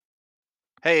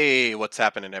Hey, what's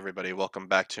happening, everybody? Welcome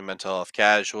back to Mental Health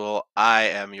Casual. I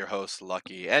am your host,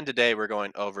 Lucky, and today we're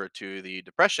going over to the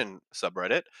depression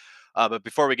subreddit. But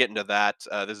before we get into that,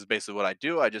 this is basically what I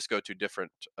do. I just go to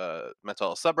different mental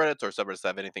health subreddits or subreddits that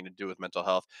have anything to do with mental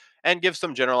health and give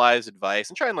some generalized advice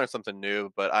and try and learn something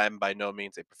new. But I'm by no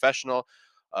means a professional,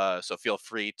 so feel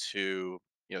free to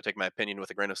take my opinion with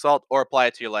a grain of salt or apply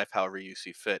it to your life however you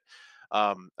see fit.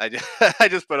 I just, I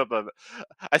just put up a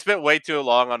I spent way too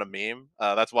long on a meme.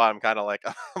 That's why I'm kind of like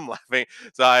I'm laughing.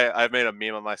 So I made a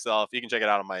meme of myself. You can check it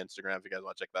out on my Instagram if you guys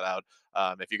want to check that out.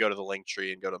 If you go to the link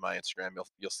tree and go to my Instagram,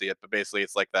 you'll see it. But basically,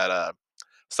 it's like that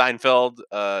Seinfeld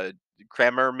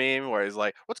Kramer meme where he's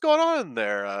like, "What's going on in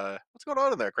there? What's going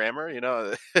on in there, Kramer?" And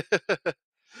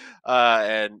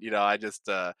I just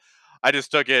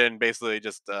took it and basically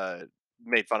just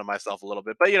made fun of myself a little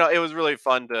bit. But it was really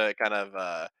fun to kind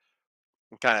of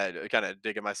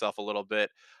digging myself a little bit.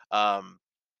 Um,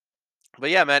 but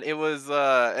yeah, man, it was.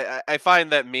 I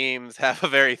find that memes have a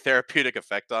very therapeutic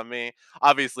effect on me.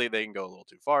 Obviously, they can go a little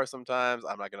too far sometimes.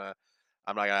 I'm not gonna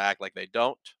act like they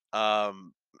don't. But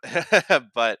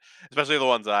especially the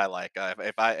ones that I like.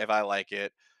 If I like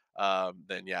it,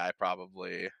 then yeah, it's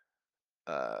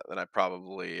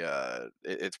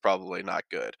probably not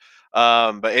good.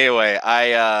 But anyway,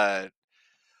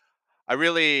 I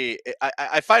really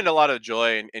I find a lot of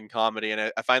joy in comedy, and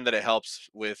I find that it helps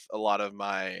with a lot of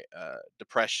my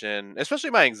depression, especially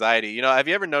my anxiety. Have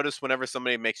you ever noticed whenever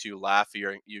somebody makes you laugh,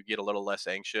 you get a little less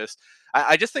anxious?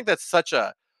 I just think that's such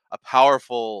a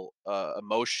powerful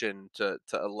emotion to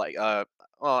like. Well,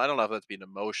 I don't know if that's being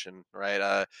emotion,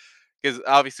 right? Because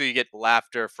obviously you get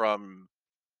laughter from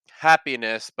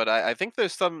happiness, but I think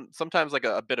there's sometimes like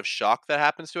a bit of shock that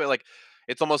happens to it. Like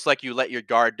it's almost like you let your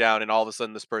guard down, and all of a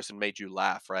sudden this person made you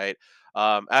laugh, right?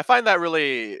 I find that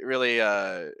really, really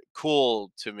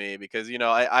cool to me because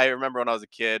I remember when I was a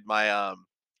kid, I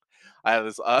have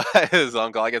this his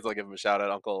uncle. I guess I'll give him a shout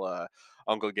out,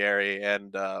 Uncle Gary.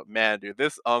 And man, dude,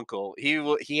 this uncle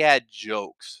he had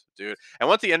jokes, dude. And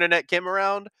once the internet came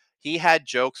around, he had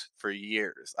jokes for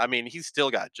years. I mean, he's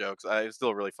still got jokes. He's still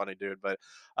a really funny dude. But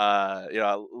I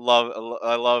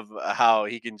love how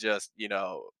he can just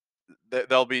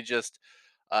they'll be just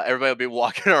everybody will be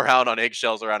walking around on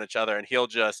eggshells around each other, and he'll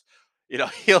just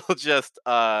he'll just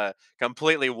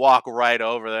completely walk right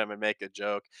over them and make a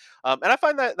joke. And I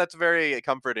find that that's very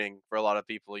comforting for a lot of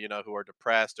people, who are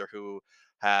depressed or who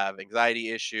have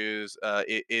anxiety issues.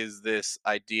 Is this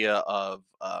idea of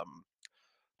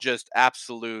just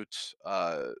absolute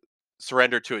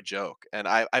surrender to a joke? And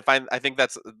I think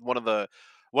that's one of the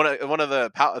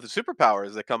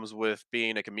superpowers that comes with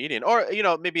being a comedian, or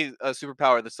maybe a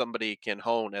superpower that somebody can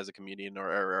hone as a comedian,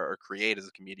 or create as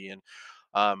a comedian.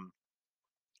 Um,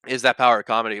 is that power of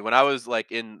comedy? When I was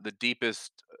like in the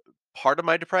deepest part of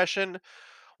my depression,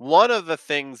 one of the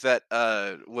things that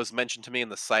was mentioned to me in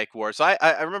the psych ward. So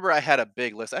I remember I had a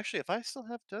big list. Actually, if I still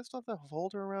have, do I still have the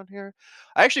folder around here?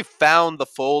 I actually found the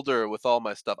folder with all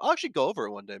my stuff. I'll actually go over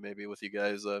it one day, maybe with you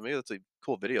guys. Maybe that's a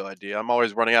cool video idea. I'm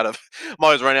always running out of I'm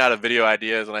always running out of video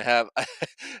ideas, and I have I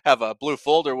have a blue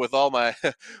folder with all my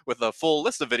with a full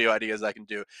list of video ideas I can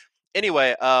do.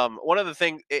 Anyway, one of the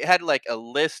things, it had like a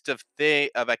list of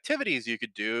activities you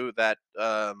could do that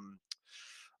I'm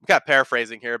kind of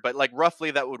paraphrasing here, but like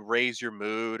roughly that would raise your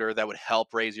mood, or that would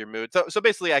help raise your mood. So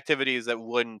basically activities that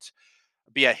wouldn't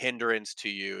be a hindrance to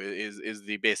you is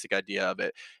the basic idea of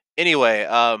it. Anyway,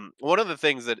 one of the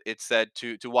things that it said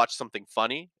to watch something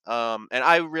funny, and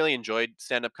I really enjoyed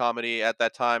stand up comedy at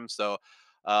that time. So,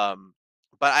 um,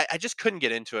 but I just couldn't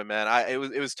get into it, man. It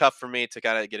was tough for me to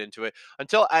kind of get into it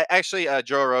until I actually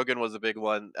Joe Rogan was a big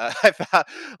one. I found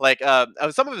like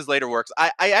some of his later works.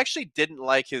 I actually didn't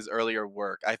like his earlier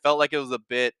work. I felt like it was a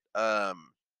bit. It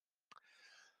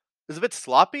was a bit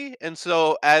sloppy, and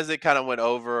so as it kinda went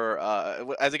over,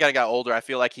 as it kinda got older, I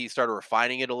feel like he started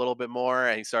refining it a little bit more,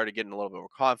 and he started getting a little bit more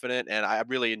confident, and I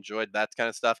really enjoyed that kind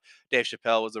of stuff. Dave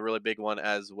Chappelle was a really big one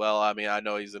as well. I mean, I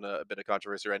know he's in a bit of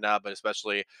controversy right now, but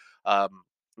especially,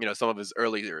 some of his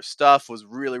earlier stuff was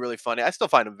really, really funny. I still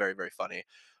find him very, very funny.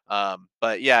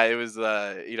 But yeah, it was,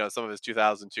 some of his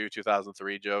 2002,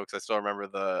 2003 jokes. I still remember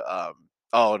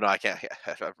oh, no, I can't.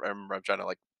 I remember I'm trying to,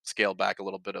 like, scale back a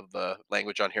little bit of the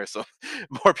language on here so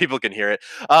more people can hear it.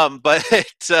 But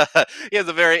he has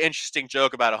a very interesting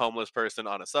joke about a homeless person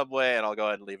on a subway, and I'll go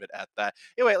ahead and leave it at that.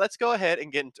 Anyway, let's go ahead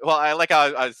and get into. Well, I like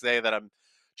how I say that I'm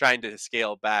trying to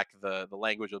scale back the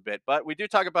language a bit, but we do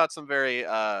talk about some very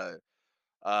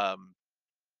um,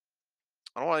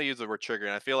 I don't want to use the word trigger,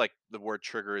 and I feel like the word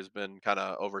trigger has been kind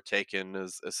of overtaken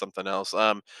as something else.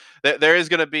 There is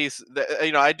going to be,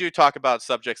 you know, I do talk about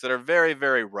subjects that are very,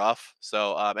 very rough.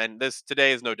 So, and this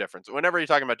today is no different. So whenever you're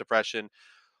talking about depression,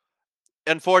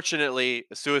 unfortunately,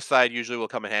 suicide usually will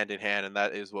come in hand, and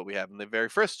that is what we have in the very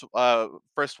first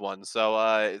one.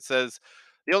 So, it says.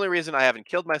 The only reason I haven't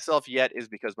killed myself yet is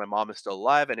because my mom is still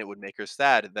alive and it would make her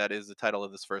sad. That is the title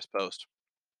of this first post.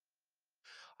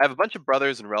 I have a bunch of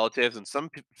brothers and relatives and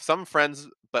some friends,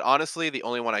 but honestly, the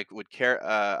only one I would care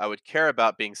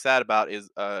about being sad about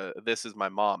is this is my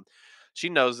mom. She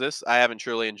knows this. I haven't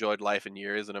truly enjoyed life in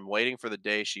years, and I'm waiting for the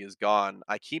day she is gone.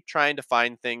 I keep trying to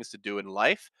find things to do in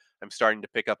life. I'm starting to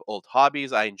pick up old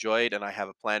hobbies I enjoyed, and I have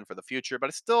a plan for the future. But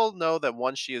I still know that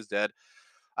once she is dead,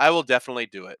 I will definitely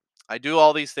do it. I do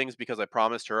all these things because I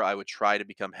promised her I would try to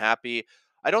become happy.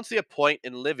 I don't see a point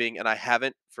in living, and I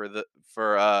haven't for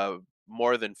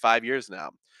more than 5 years now.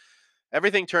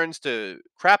 Everything turns to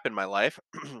crap in my life,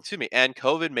 excuse me, and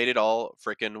COVID made it all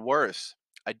freaking worse.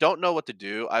 I don't know what to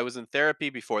do. I was in therapy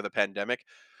before the pandemic,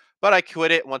 but I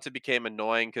quit it once it became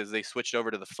annoying because they switched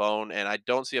over to the phone, and I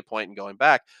don't see a point in going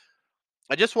back.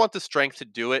 I just want the strength to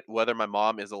do it, whether my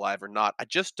mom is alive or not. I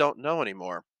just don't know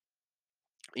anymore.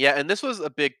 Yeah, and this was a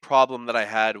big problem that I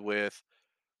had with.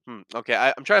 Okay,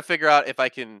 I'm trying to figure out if I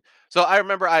can. So I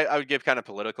remember I would give kind of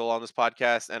political on this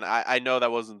podcast, and I know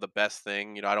that wasn't the best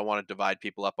thing. You know, I don't want to divide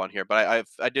people up on here, but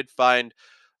I did find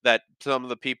that some of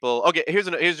the people. Okay, here's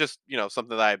just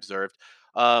something that I observed.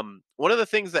 One of the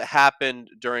things that happened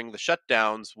during the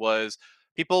shutdowns was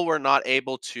people were not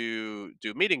able to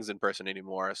do meetings in person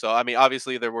anymore. So I mean,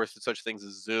 obviously there were such things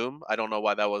as Zoom. I don't know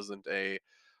why that wasn't a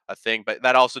thing, but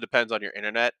that also depends on your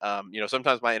internet.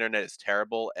 Sometimes my internet is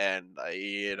terrible, and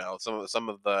some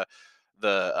of the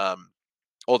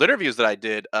old interviews that I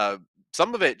did,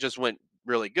 some of it just went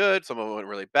really good, some of it went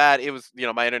really bad. It was,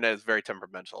 my internet is very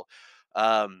temperamental,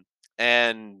 um,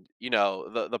 and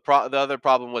the other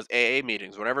problem was AA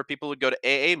meetings. Whenever people would go to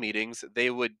AA meetings,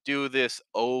 they would do this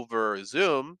over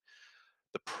Zoom.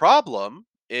 The problem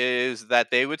is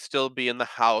that they would still be in the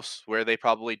house where they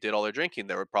probably did all their drinking.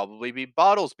 There would probably be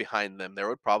bottles behind them. There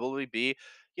would probably be,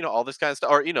 all this kind of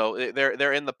stuff. Or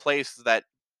they're in the place that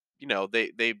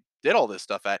they did all this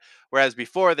stuff at. Whereas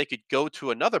before, they could go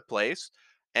to another place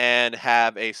and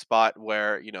have a spot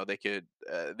where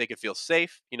they could feel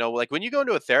safe. Like when you go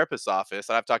into a therapist's office,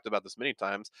 and I've talked about this many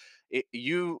times.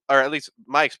 Or at least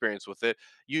my experience with it,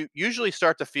 you usually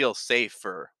start to feel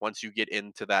safer once you get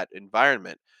into that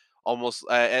environment. Almost,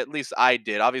 at least I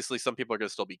did. Obviously, some people are going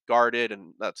to still be guarded,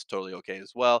 and that's totally okay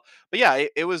as well. But yeah,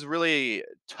 it was really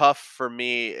tough for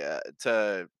me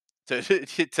to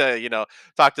to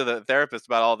talk to the therapist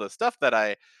about all the stuff that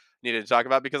I needed to talk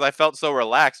about because I felt so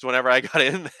relaxed whenever I got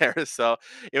in there. So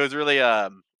it was really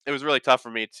tough for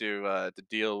me to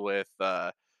deal with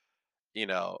to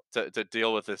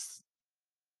deal with this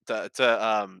to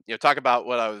talk about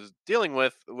what I was dealing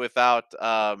with without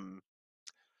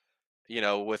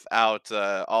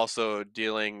also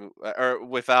dealing or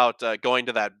without going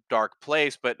to that dark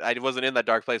place. But I wasn't in that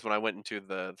dark place when I went into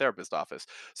the therapist office.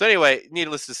 So anyway,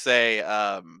 needless to say,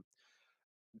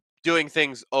 doing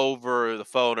things over the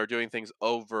phone or doing things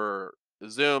over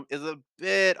Zoom is a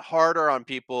bit harder on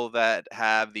people that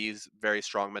have these very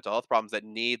strong mental health problems that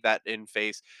need that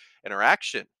in-face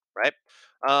interaction, right?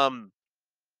 Um,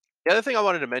 the other thing I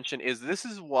wanted to mention is this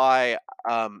is why,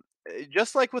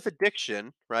 just like with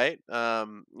addiction, right?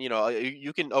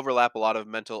 You can overlap a lot of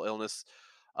mental illness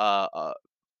uh, uh,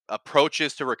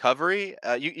 approaches to recovery.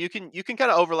 You can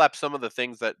kind of overlap some of the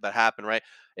things that happen, right?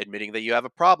 Admitting that you have a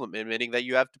problem, admitting that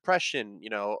you have depression,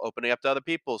 opening up to other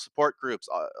people, support groups,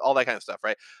 all that kind of stuff,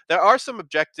 right? There are some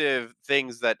objective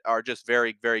things that are just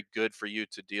very, very good for you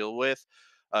to deal with,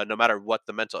 no matter what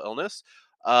the mental illness.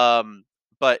 Um,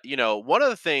 but one of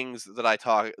the things that I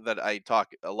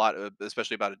talk a lot,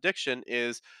 especially about addiction,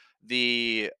 is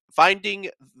the finding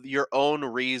your own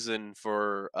reason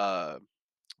for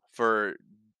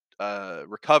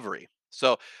recovery.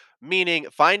 So, meaning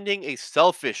finding a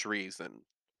selfish reason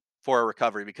for a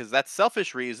recovery, because that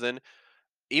selfish reason,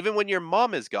 even when your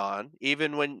mom is gone,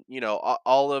 even when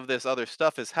all of this other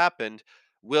stuff has happened,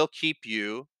 will keep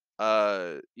you,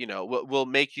 will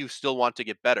make you still want to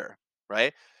get better,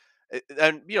 right?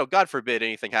 And God forbid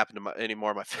anything happened to any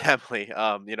more of my family.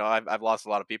 I've lost a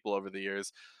lot of people over the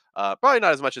years. Probably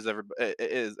not as much as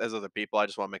as other people. I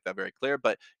just want to make that very clear.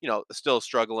 But still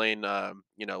struggling.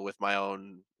 With my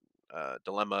own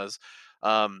dilemmas.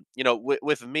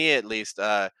 With me at least.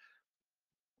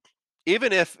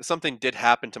 Even if something did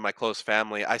happen to my close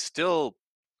family, I still,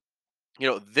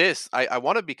 this I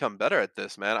want to become better at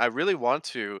this, man. I really want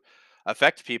to.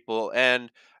 affect people.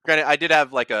 And granted, I did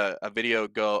have like a video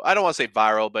go. I don't want to say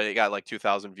viral, but it got like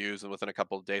 2,000 views and within a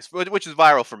couple of days, which is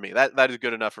viral for me. That is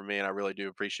good enough for me, and I really do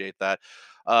appreciate that.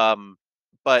 Um,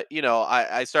 but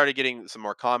I started getting some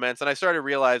more comments, and I started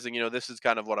realizing, this is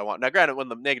kind of what I want. Now, granted, when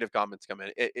the negative comments come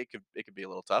in, it could be a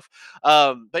little tough.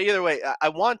 But either way, I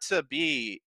want to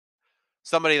be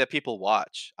somebody that people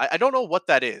watch. I don't know what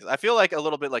that is. I feel like a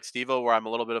little bit like Steve-O, where I'm a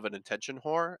little bit of an attention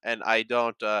whore, and I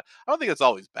don't think it's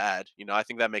always bad. I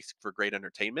think that makes for great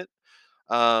entertainment.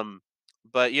 Um,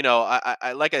 but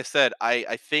like I said,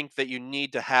 I think that you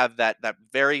need to have that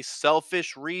very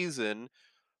selfish reason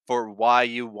for why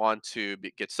you want to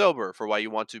get sober, for why you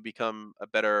want to become a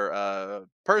better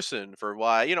person, for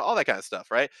why, all that kind of stuff,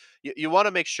 right? You want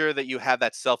to make sure that you have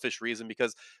that selfish reason,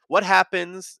 because what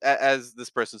happens, as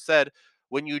this person said,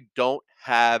 when you don't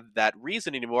have that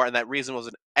reason anymore, and that reason was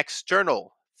an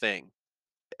external thing.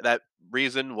 That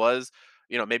reason was,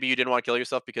 maybe you didn't want to kill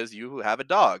yourself because you have a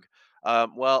dog.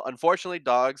 Well, unfortunately,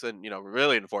 dogs, and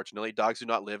really unfortunately, dogs do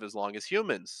not live as long as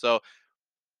humans. So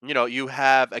you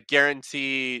have a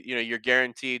guarantee, you're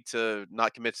guaranteed to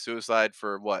not commit suicide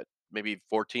for what, maybe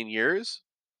 14 years,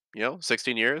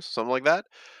 16 years, something like that.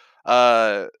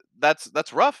 Uh,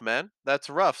 that's rough, man. That's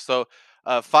rough. So,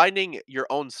 finding your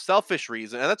own selfish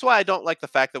reason, and that's why I don't like the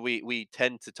fact that we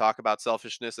tend to talk about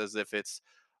selfishness as if it's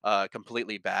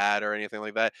completely bad or anything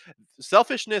like that.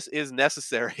 Selfishness is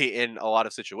necessary in a lot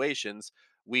of situations.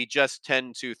 We just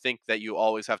tend to think that you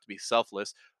always have to be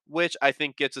selfless, which I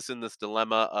think gets us in this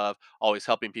dilemma of always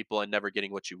helping people and never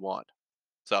getting what you want.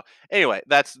 So anyway,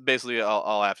 that's basically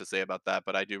all I have to say about that.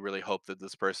 But I do really hope that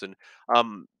this person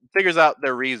figures out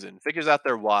their reason, figures out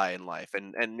their why in life,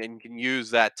 and can use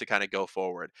that to kind of go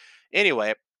forward.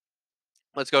 Anyway,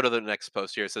 let's go to the next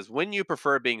post here. It says, "When you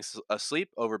prefer being asleep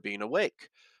over being awake."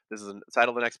 This is the title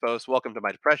of the next post. "Welcome to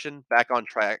my depression. Back on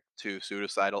track to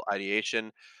suicidal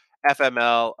ideation.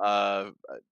 FML.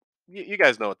 You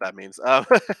guys know what that means.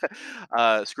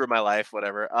 Screw my life,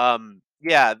 whatever.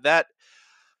 Yeah, that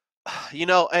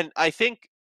and I think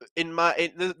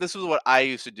this was what I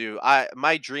used to do.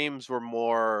 My dreams were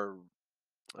more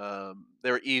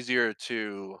they were easier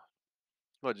to,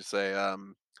 what'd you say,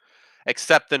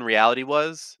 accept than reality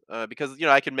was, because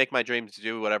I could make my dreams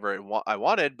do whatever I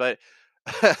wanted, but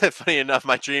funny enough,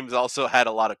 my dreams also had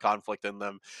a lot of conflict in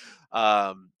them.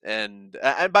 And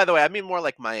by the way, I mean more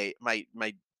like my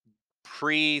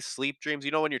pre-sleep dreams.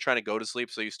 When you're trying to go to sleep,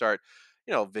 so you start,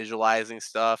 visualizing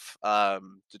stuff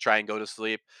to try and go to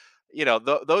sleep.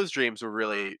 Those dreams were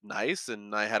really nice,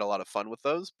 and I had a lot of fun with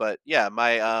those. But yeah,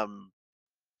 my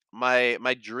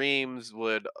dreams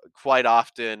would quite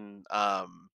often,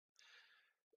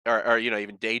 or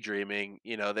even daydreaming.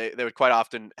 They would quite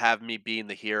often have me being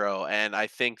the hero, and I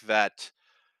think that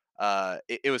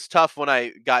it was tough when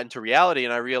I got into reality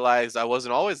and I realized I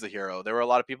wasn't always the hero. There were a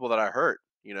lot of people that I hurt.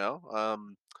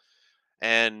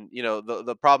 And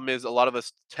the problem is, a lot of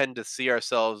us tend to see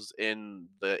ourselves in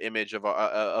the image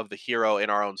of the hero in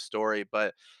our own story,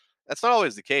 but that's not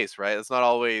always the case, right? It's not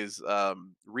always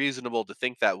reasonable to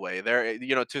think that way.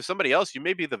 To somebody else, you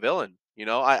may be the villain.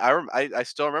 I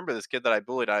still remember this kid that I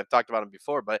bullied. I've talked about him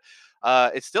before, but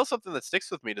it's still something that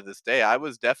sticks with me to this day. I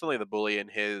was definitely the bully in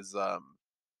his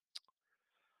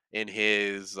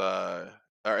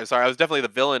or sorry, I was definitely the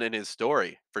villain in his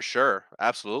story, for sure.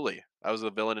 Absolutely. I was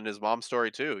the villain in his mom's story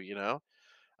too.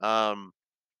 Um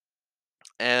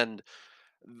and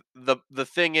the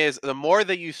thing is, the more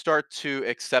that you start to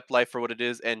accept life for what it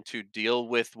is and to deal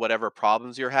with whatever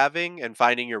problems you're having and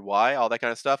finding your why, all that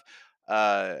kind of stuff,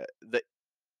 the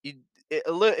it,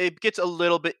 it gets a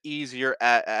little bit easier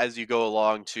as you go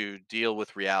along to deal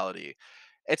with reality.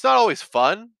 It's not always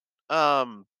fun.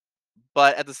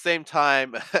 But at the same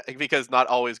time, because not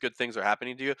always good things are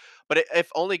happening to you, but if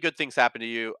only good things happen to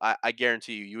you, I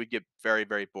guarantee you would get very,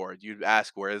 very bored. You'd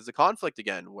ask, where is the conflict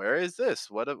again? Where is this?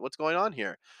 What's going on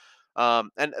here? And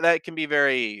that can be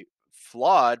very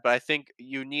flawed, but I think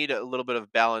you need a little bit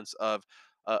of balance of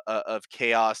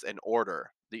chaos and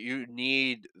order. That you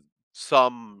need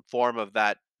some form of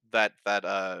that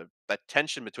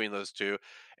tension between those two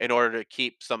in order to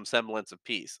keep some semblance of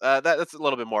peace. That's a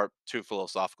little bit more too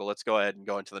philosophical. Let's go ahead and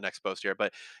go into the next post here.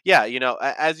 But yeah,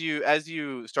 as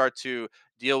you start to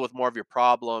deal with more of your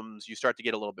problems, you start to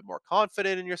get a little bit more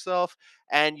confident in yourself,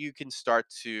 and you can start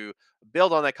to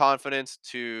build on that confidence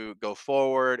to go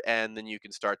forward, and then you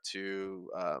can start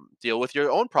to deal with your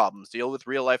own problems, deal with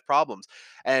real life problems.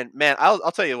 And man,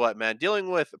 I'll tell you what, man, dealing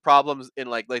with problems in,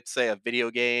 like, let's say, a video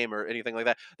game or anything like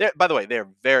that, by the way, they're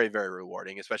very, very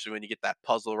rewarding, especially when you get that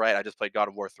puzzle right. I just played God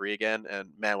of War 3 again, and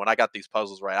man, when I got these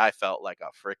puzzles right, I felt like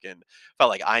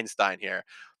Einstein here.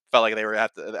 felt like they were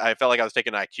at the, I felt like I was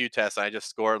taking an IQ test and I just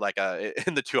scored like a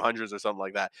in the 200s or something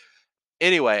like that.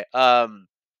 Anyway,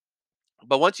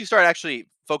 but once you start actually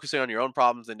focusing on your own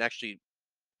problems and actually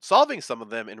solving some of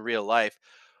them in real life,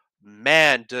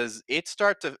 man, does it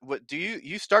start to, what do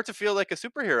you start to feel like a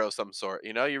superhero of some sort,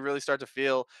 you know? You really start to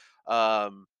feel,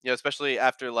 especially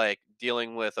after like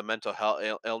dealing with a mental health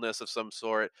illness of some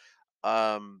sort.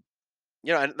 Um,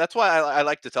 and that's why I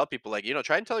like to tell people, like,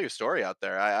 try and tell your story out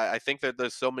there. I think that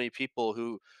there's so many people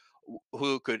who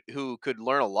could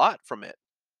learn a lot from it.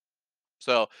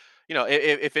 So,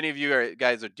 if any of you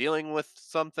guys are dealing with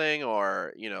something,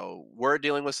 or we're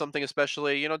dealing with something,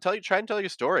 especially, try and tell your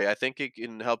story. I think it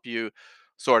can help you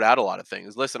sort out a lot of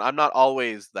things. Listen, I'm not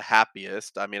always the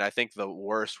happiest. I mean, I think the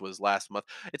worst was last month.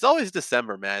 It's always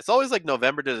December, man. It's always like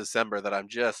November to December that I'm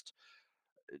just,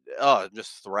 oh,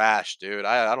 just thrashed, dude.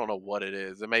 I don't know what it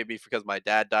is. It may be because my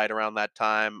dad died around that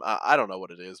time. I don't know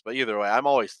what it is, but either way, I'm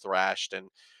always thrashed and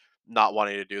not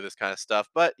wanting to do this kind of stuff.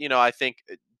 But I think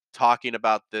talking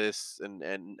about this and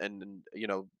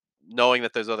knowing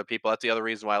that there's other people. That's the other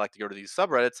reason why I like to go to these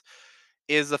subreddits,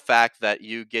 is the fact that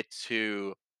you get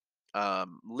to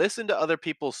listen to other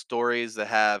people's stories that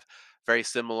have very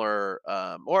similar,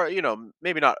 or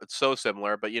maybe not so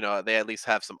similar, but they at least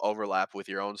have some overlap with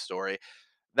your own story.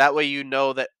 That way,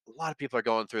 that a lot of people are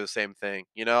going through the same thing.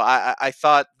 I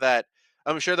thought that,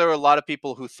 I'm sure there were a lot of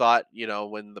people who thought,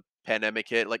 when the pandemic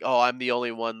hit, like, oh, I'm the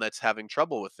only one that's having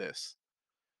trouble with this.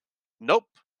 Nope.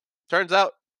 Turns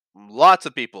out lots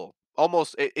of people,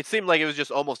 almost, it seemed like it was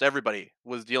just almost everybody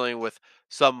was dealing with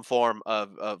some form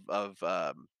of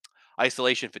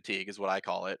isolation fatigue, is what I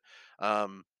call it.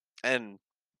 And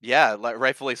yeah, like,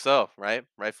 rightfully so, right?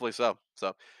 Rightfully so.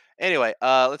 So anyway,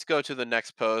 let's go to the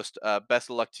next post.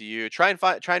 Best of luck to you. Try and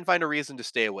find a reason to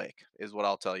stay awake, is what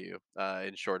I'll tell you,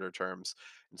 in shorter terms,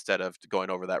 instead of going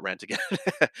over that rant again.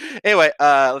 Anyway,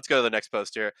 let's go to the next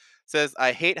post here. Says,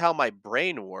 I hate how my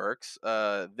brain works.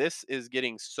 This is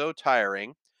getting so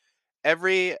tiring.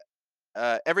 Every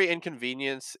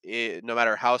inconvenience, no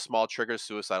matter how small, triggers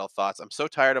suicidal thoughts. I'm so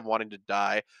tired of wanting to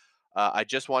die. I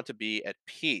just want to be at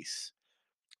peace.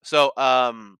 So,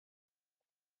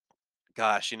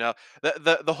 gosh,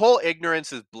 the whole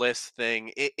ignorance is bliss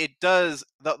thing. It does.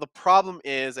 The problem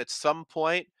is, at some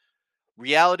point,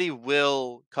 reality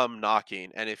will come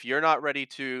knocking, and if you're not ready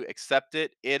to accept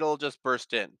it, it'll just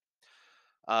burst in.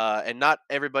 And not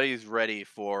everybody's ready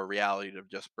for reality to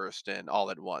just burst in all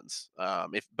at once.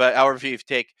 However, if you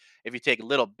take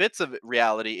little bits of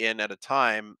reality in at a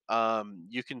time,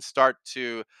 you can start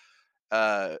to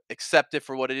accept it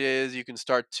for what it is. You can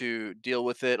start to deal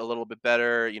with it a little bit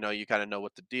better. You kind of know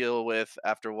what to deal with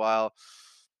after a while.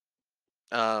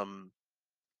 Um,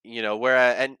 where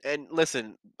and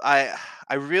listen, I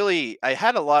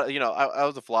had a lot, I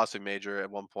was a philosophy major at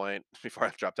one point before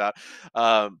I dropped out.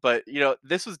 But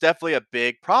this was definitely a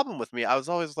big problem with me. I was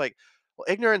always like, well,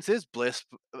 ignorance is bliss,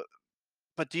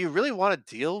 but do you really want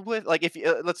to deal with, like, if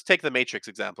let's take the Matrix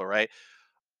example, right?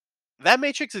 That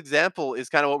Matrix example is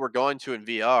kind of what we're going to in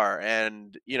VR.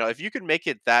 And if you can make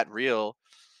it that real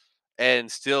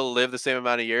and still live the same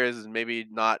amount of years and maybe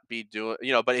not be doing,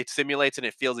 but it simulates and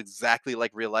it feels exactly like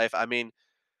real life. I mean,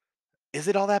 is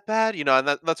it all that bad? And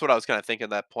that's what I was kind of thinking at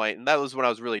that point. And that was when I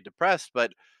was really depressed.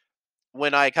 But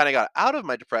when I kind of got out of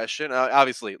my depression,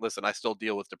 obviously, listen, I still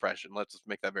deal with depression. Let's just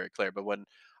make that very clear. But when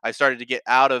I started to get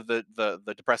out of the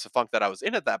depressive funk that I was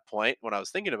in at that point, when I was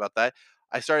thinking about that,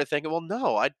 I started thinking, well,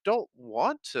 no, I don't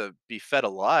want to be fed a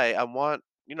lie. I want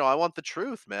the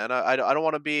truth, man. I don't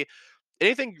want to be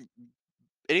anything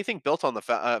anything built on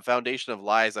the foundation of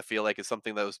lies. I feel like is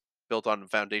something that was built on a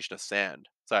foundation of sand.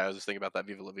 Sorry, I was just thinking about that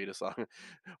Viva La Vida song.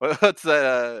 What's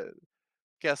that?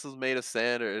 Castles made of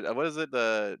sand, or what is it?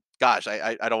 The gosh,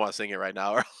 I don't want to sing it right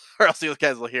now, or else you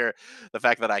guys will hear the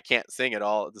fact that I can't sing at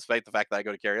all, despite the fact that I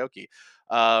go to karaoke.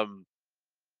 Um,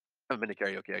 I've been to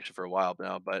karaoke actually for a while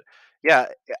now, but yeah,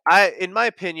 in my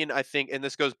opinion, I think, and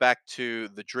this goes back to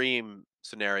the dream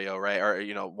scenario, right? Or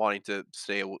wanting to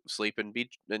sleep and be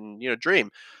and dream.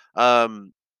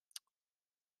 Um,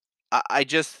 I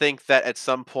just think that at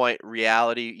some point,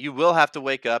 reality, you will have to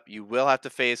wake up, you will have to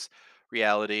face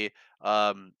reality.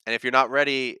 And if you're not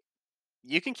ready,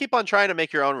 you can keep on trying to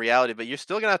make your own reality, but you're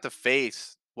still gonna have to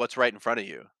face what's right in front of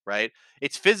you, right?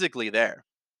 It's physically there.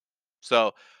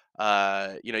 So,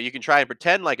 you can try and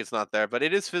pretend like it's not there, but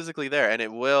it is physically there, and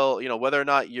it will, whether or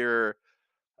not you're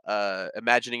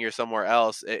imagining you're somewhere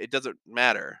else, it doesn't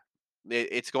matter.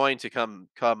 It's going to come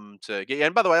to get.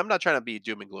 And by the way, I'm not trying to be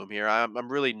doom and gloom here.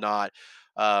 I'm really not.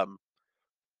 Um,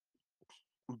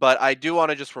 But I do want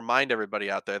to just remind everybody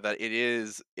out there that it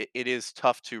is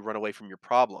tough to run away from your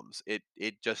problems. It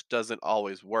just doesn't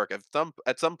always work.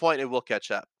 At some point it will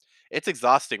catch up. It's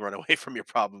exhausting run away from your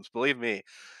problems, believe me.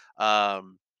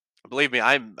 Um, believe me,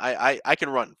 I can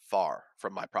run far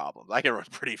from my problems. I can run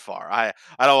pretty far. I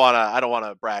don't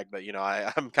wanna brag, but you know,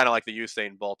 I'm kind of like the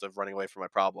Usain Bolt of running away from my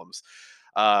problems.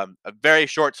 A very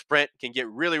short sprint can get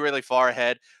really really far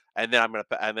ahead, and then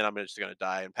just gonna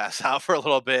die and pass out for a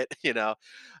little bit. You know,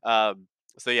 um,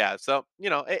 so yeah, so you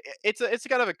know, it's a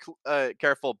kind of a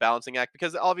careful balancing act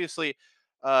because obviously,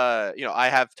 you know, I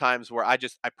have times where I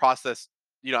process,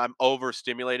 you know, I'm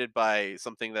overstimulated by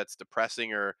something that's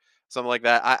depressing or something like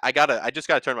that. I just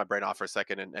gotta turn my brain off for a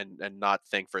second and not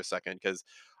think for a second because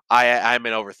I'm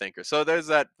an overthinker. So there's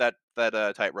that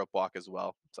tightrope walk as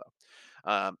well. So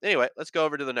anyway, let's go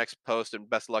over to the next post and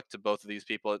best luck to both of these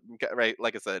people. Right,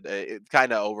 like I said, it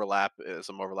kind of overlap,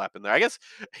 some overlap in there. I guess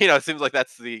you know it seems like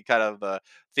that's the kind of the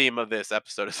theme of this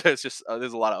episode. So it's just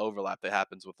there's a lot of overlap that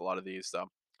happens with a lot of these. So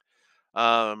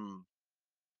um,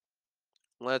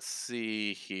 let's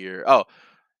see here. Oh,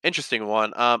 interesting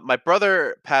one. My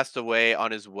brother passed away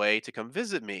on his way to come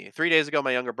visit me. 3 days ago,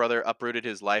 my younger brother uprooted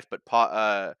his life, put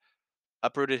pause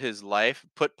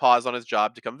on his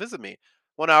job to come visit me.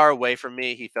 1 hour away from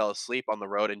me, he fell asleep on the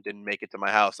road and didn't make it to my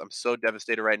house. I'm so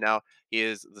devastated right now. He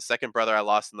is the second brother I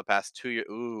lost in the past 2 years.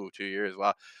 Ooh, 2 years.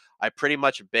 Wow. I pretty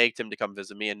much begged him to come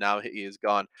visit me, and now he is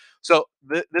gone. So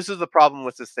this is the problem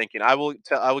with this thinking. I will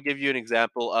give you an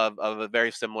example of a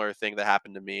very similar thing that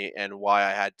happened to me and why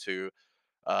I had to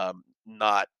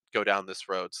not go down this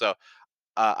road. So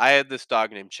I had this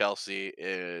dog named Chelsea,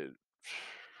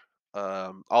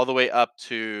 all the way up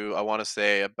to I want to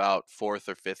say about fourth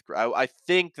or fifth grade. I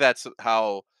think that's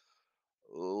how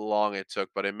long it took,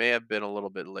 but it may have been a little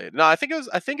bit late. No, I think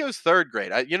it was third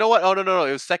grade. You know what? Oh no,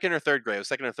 it was second or third grade. It was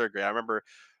second or third grade. I remember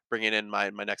bringing in my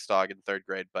next dog in third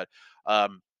grade. But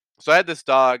um, so I had this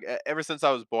dog ever since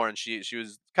I was born. She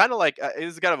was kind of like it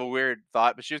was kind of a weird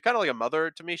thought, but she was kind of like a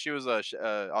mother to me. She was a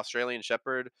Australian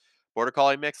Shepherd Border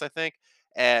Collie mix, I think.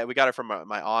 And we got her from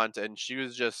my aunt, and she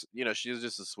was just, you know, she was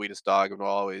just the sweetest dog, and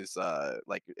always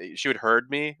she would herd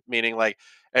me, meaning like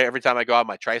every time I go on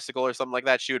my tricycle or something like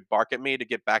that, she would bark at me to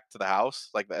get back to the house.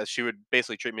 Like she would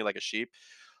basically treat me like a sheep.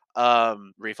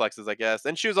 Reflexes, I guess.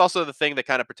 And she was also the thing that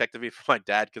kind of protected me from my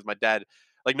dad because my dad,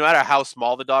 like, no matter how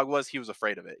small the dog was, he was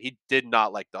afraid of it. He did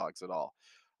not like dogs at all.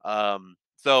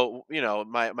 So you know,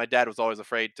 my dad was always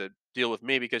afraid to deal with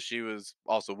me because she was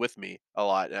also with me a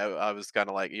lot. I was kind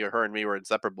of like, you know, her and me were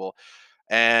inseparable.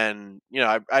 And you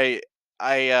know, I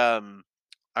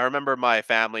remember my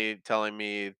family telling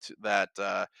me that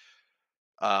I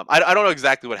don't know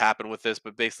exactly what happened with this,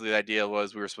 but basically the idea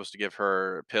was we were supposed to give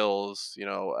her pills, you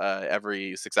know,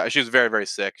 every 6 hours. She was very, very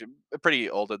sick, pretty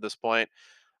old at this point.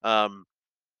 Um,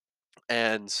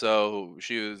 and so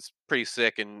she was pretty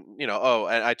sick, and you know, oh,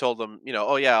 and I told them, you know,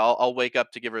 oh yeah, I'll wake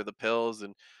up to give her the pills,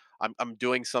 and I'm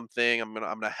doing something. I'm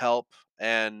gonna help.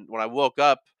 And when I woke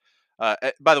up,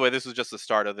 by the way, this was just the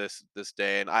start of this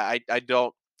day, and I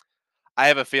don't I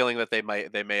have a feeling that they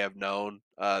may have known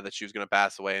that she was going to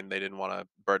pass away, and they didn't want to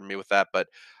burden me with that. But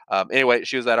anyway,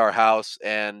 she was at our house,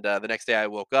 and the next day I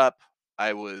woke up.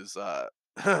 I was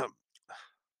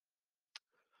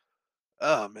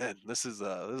oh man, this is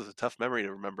a tough memory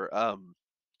to remember.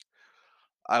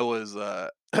 I was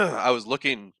I was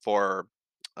looking for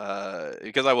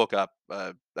because I woke up.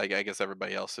 I guess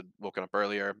everybody else had woken up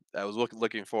earlier. I was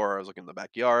looking in the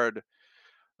backyard,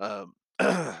 um,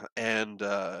 and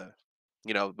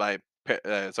you know, my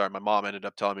mom ended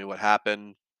up telling me what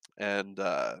happened, and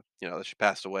you know, that she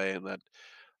passed away, and that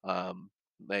um,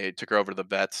 they took her over to the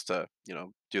vets to, you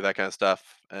know, do that kind of stuff,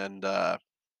 and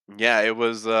yeah, it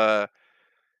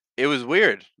was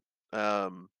weird.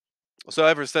 Um, so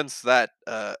ever since that,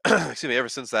 excuse me, ever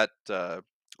since that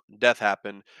death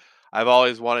happened, I've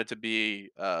always wanted to be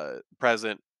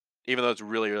present, even though it's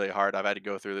really really hard. I've had to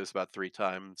go through this about 3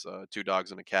 times, two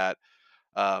dogs and a cat.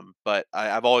 But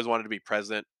I've always wanted to be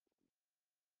present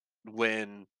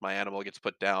when my animal gets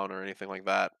put down or anything like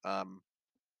that.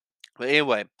 But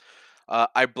anyway,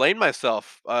 I blamed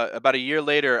myself. About a year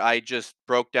later, I just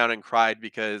broke down and cried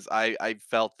because I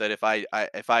felt that if I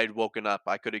had woken up,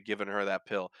 I could have given her that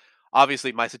pill.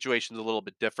 Obviously, my situation's a little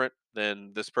bit different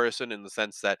than this person in the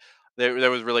sense that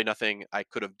there was really nothing I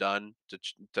could have done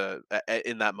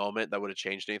in that moment that would have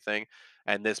changed anything.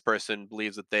 And this person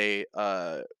believes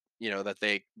that you know, that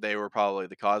they were probably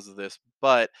the cause of this.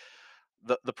 But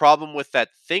the problem with that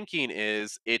thinking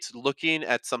is it's looking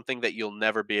at something that you'll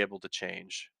never be able to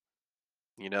change,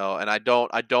 you know. And I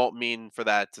don't mean for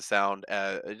that to sound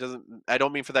it doesn't I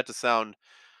don't mean for that to sound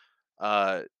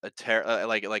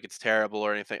like it's terrible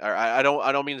or anything. Or I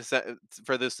don't mean to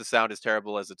for this to sound as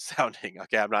terrible as it's sounding.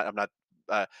 Okay, I'm not.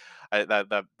 Uh,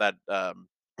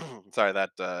 sorry,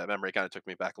 that memory kind of took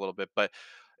me back a little bit, but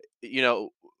you know,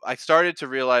 I started to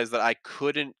realize that I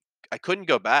couldn't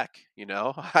go back. You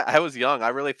know, I was young. I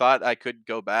really thought I could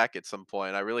go back at some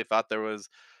point. I really thought there was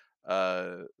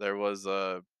a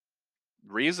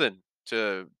reason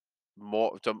to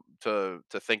to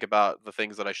think about the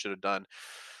things that I should have done.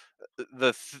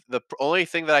 Only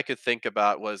thing that I could think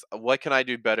about was what can I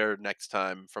do better next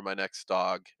time for my next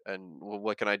dog, and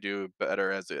what can I do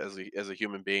better as as a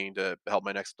human being to help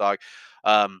my next dog.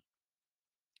 Um,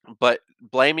 but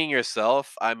blaming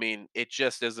yourself, I mean, it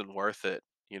just isn't worth it.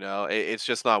 You know, it's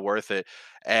just not worth it.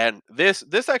 And this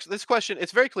question,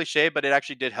 it's very cliche, but it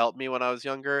actually did help me when I was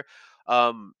younger.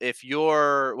 If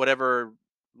you're whatever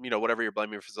whatever you're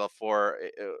blaming yourself for,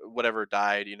 whatever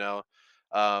died,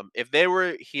 if they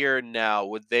were here now,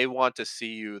 would they want to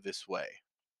see you this way?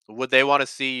 Would they want to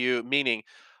see you? Meaning,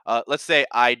 let's say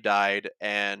I died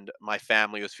and my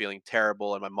family was feeling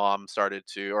terrible, and my mom started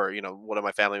to, or one of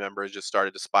my family members just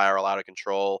started to spiral out of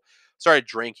control, started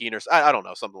drinking, or I don't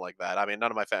know, something like that. I mean,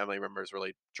 none of my family members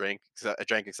really drank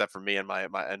except for me and my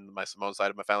Simone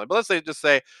side of my family. But let's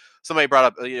say somebody brought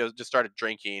up, just started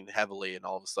drinking heavily, and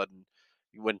all of a sudden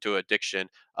you went into addiction.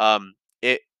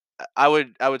 It I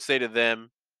would say to them,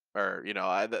 or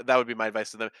that would be my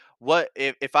advice to them. What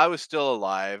if I was still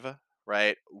alive,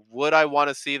 right? Would I want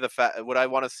to see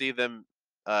them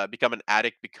become an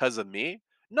addict because of me?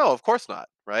 No, of course not,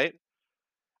 right?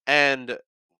 And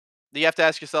you have to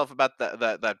ask yourself about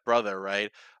that brother,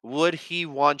 right? Would he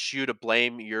want you to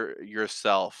blame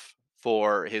yourself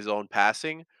for his own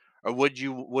passing? Or would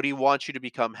he want you to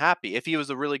become happy? If he was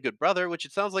a really good brother, which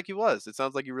it sounds like he was, it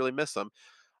sounds like you really miss him,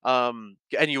 and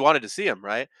you wanted to see him,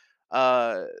 right?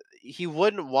 Uh, he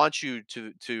wouldn't want you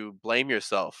to blame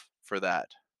yourself for that,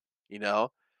 you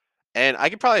know. And I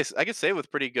could say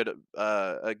with pretty good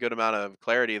a good amount of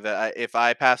clarity that if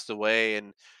I passed away,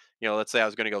 and let's say I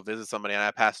was going to go visit somebody and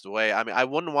I passed away, I mean, I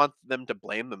wouldn't want them to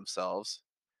blame themselves,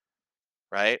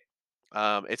 right?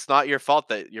 It's not your fault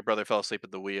that your brother fell asleep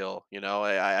at the wheel.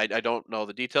 I don't know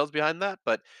the details behind that,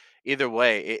 but either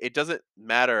way, it doesn't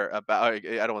matter about. I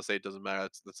don't want to say it doesn't matter.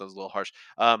 That sounds a little harsh.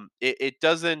 It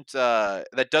doesn't.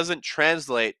 That doesn't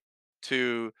translate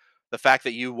to the fact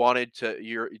that you wanted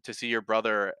to see your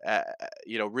brother,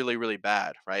 really really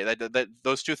bad, right? That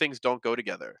those two things don't go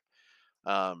together.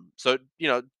 So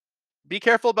be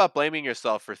careful about blaming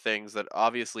yourself for things that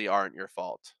obviously aren't your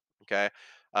fault. Okay.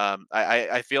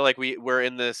 I feel like we're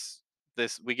in this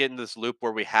we get in this loop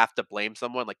where we have to blame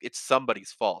someone, like it's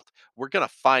somebody's fault. We're gonna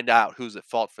find out who's at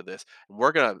fault for this, and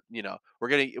we're gonna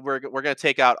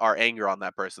take out our anger on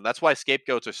that person. That's why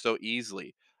scapegoats are so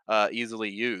easily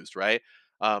used, right?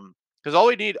 Because all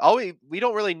we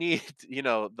don't really need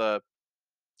the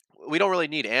we don't really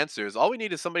need answers. All we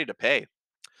need is somebody to pay.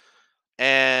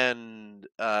 And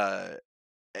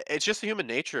it's just human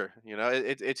nature,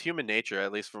 it's human nature,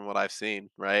 at least from what I've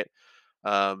seen, right?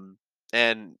 Um,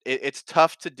 and it's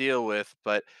tough to deal with,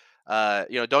 but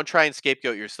don't try and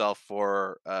scapegoat yourself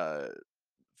for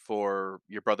your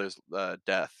brother's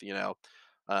death.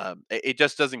 It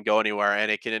just doesn't go anywhere,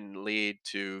 and it can lead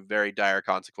to very dire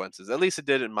consequences. At least it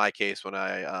did in my case when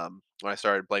I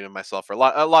started blaming myself for a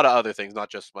lot of other things, not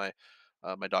just my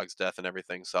dog's death and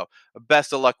everything. So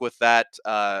best of luck with that.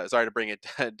 Sorry to bring it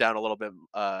down a little bit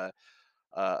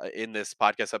in this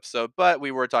podcast episode, but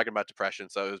we were talking about depression,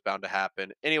 so it was bound to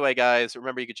happen. Anyway, guys,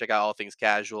 remember you can check out all things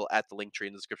casual at the link tree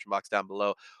in the description box down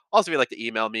below. Also, if you'd like to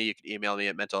email me, you can email me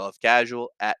at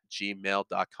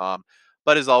mentalhealthcasual@gmail.com.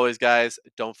 But as always, guys,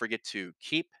 don't forget to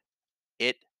keep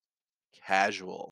it casual.